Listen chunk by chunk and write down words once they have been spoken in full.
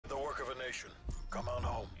location. Come on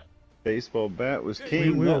home. Baseball bat was We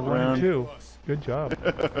king were that 1 and round. 2. Good job.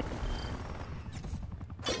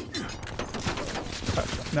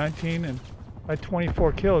 19 and I had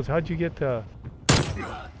 24 kills. How'd you get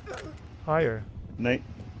higher? Nate,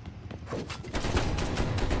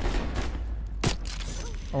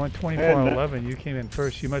 I went 24 And, and 11. You came in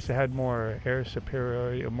first. You must have had more air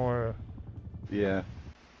superiority, or more. yeah.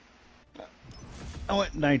 I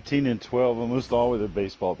went 19 and 12, almost all with a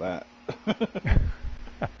baseball bat.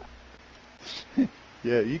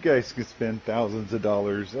 Yeah, you guys can spend thousands of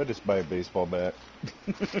dollars. I just buy a baseball bat.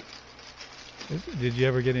 Did you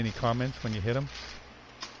ever get any comments when you hit them?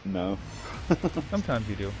 No. Sometimes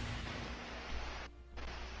you do.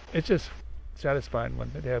 It's just satisfying when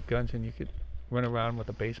they have guns and you could run around with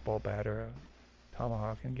a baseball bat or a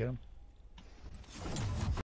tomahawk and get them.